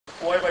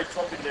whatever I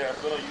chop in there,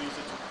 I'm going to use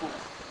it to cook.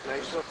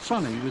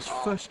 Sonny was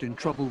first in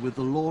trouble with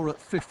the law at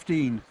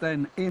 15,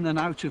 then in and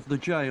out of the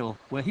jail,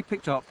 where he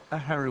picked up a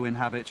heroin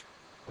habit.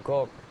 I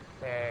got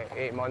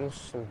 8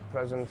 months in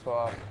prison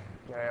for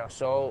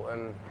assault,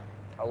 and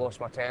I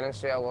lost my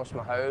tenancy, I lost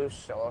my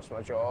house, I lost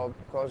my job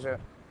because of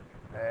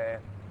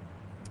it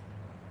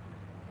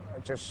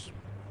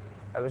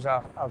was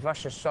a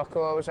vicious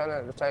circle I was in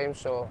at the time,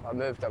 so I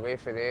moved away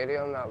from the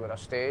area and that's where I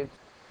stayed.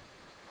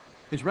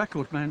 His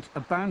record meant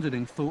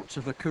abandoning thoughts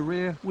of a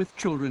career with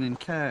children in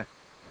care.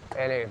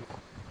 Any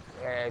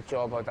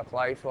job I'd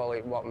apply for,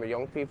 like working with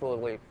young people,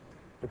 like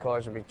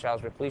because I'd be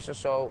charged with police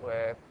assault,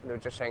 they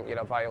would just think you're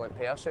a violent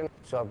person.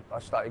 So I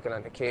started going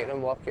into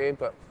catering work,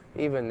 but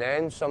even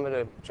then, some of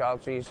the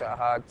charges that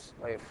I had,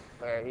 like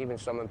even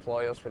some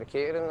employers for the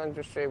catering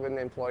industry wouldn't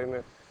employ me.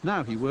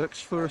 Now he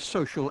works for a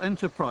social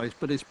enterprise,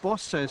 but his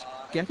boss says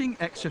getting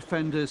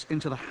ex-offenders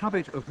into the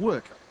habit of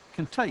work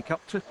can take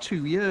up to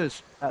 2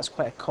 years. That's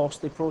quite a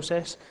costly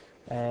process,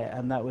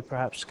 and that would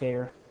perhaps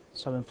scare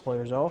some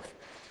employers off.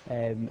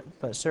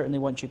 But certainly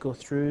once you go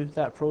through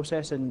that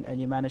process and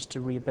you manage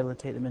to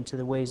rehabilitate them into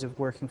the ways of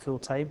working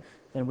full-time,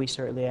 then we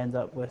certainly end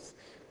up with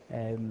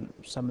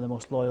some of the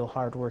most loyal,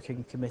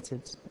 hard-working,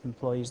 committed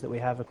employees that we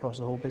have across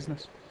the whole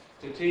business.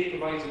 Today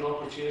provides an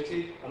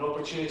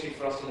opportunity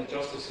for us in the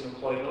justice and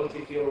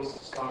employability fields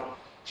to start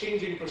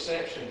changing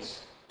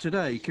perceptions.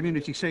 Today,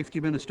 Community Safety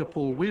Minister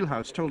Paul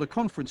Wheelhouse told a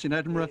conference in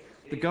Edinburgh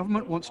the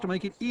government wants to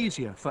make it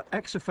easier for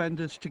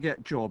ex-offenders to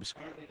get jobs.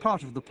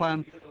 Part of the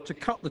plan to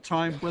cut the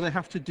time where they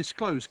have to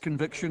disclose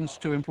convictions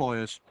to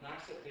employers.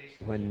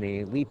 When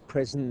they leave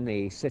prison,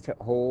 they sit at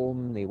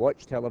home, they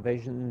watch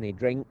television, they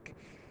drink,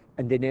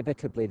 and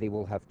inevitably they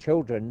will have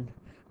children.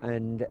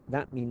 And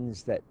that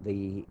means that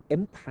the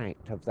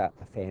impact of that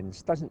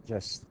offence doesn't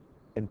just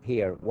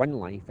impair one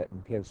life, it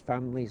impairs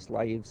families'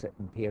 lives, it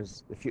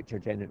impairs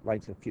the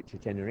lives of future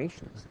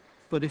generations.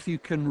 But if you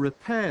can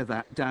repair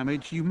that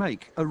damage, you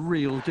make a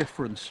real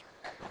difference.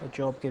 A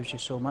job gives you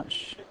so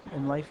much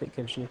in life. It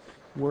gives you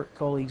work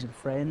colleagues and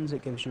friends,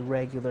 it gives you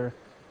regular,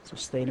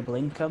 sustainable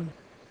income.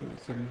 You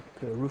can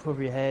put a roof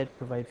over your head,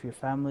 provide for your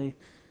family,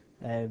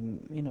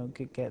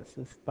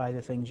 buy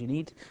the things you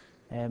need.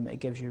 It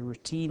gives you a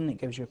routine, it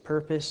gives you a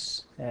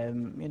purpose.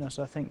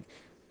 So I think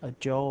a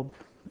job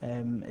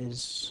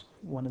is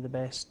one of the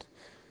best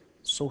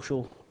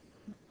social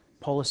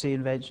policy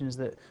inventions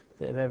that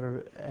have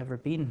ever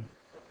been.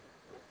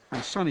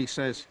 And Sonny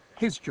says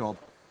his job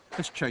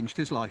has changed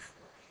his life.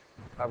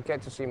 I've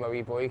get to see my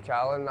wee boy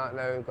Callan that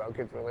now, got a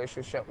good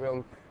relationship with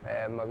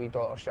him, my wee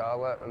daughter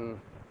Charlotte, and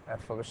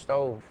if I was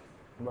still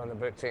running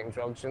about taking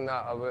drugs and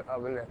that, I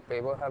wouldn't be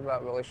able to have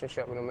that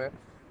relationship with him.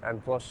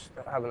 And plus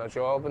having a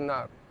job and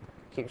that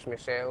keeps me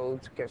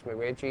settled, gets me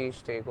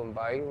wages to go and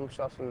buy and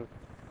stuff, and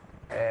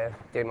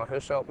do my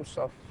house up and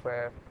stuff.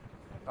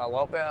 A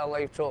lot better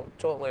life,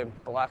 totally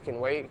black and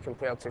white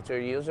compared to 2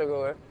 years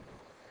ago.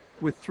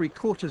 With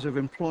 3/4 of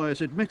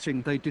employers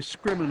admitting they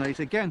discriminate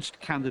against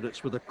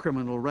candidates with a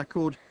criminal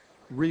record,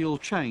 real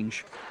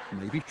change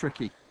may be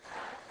tricky.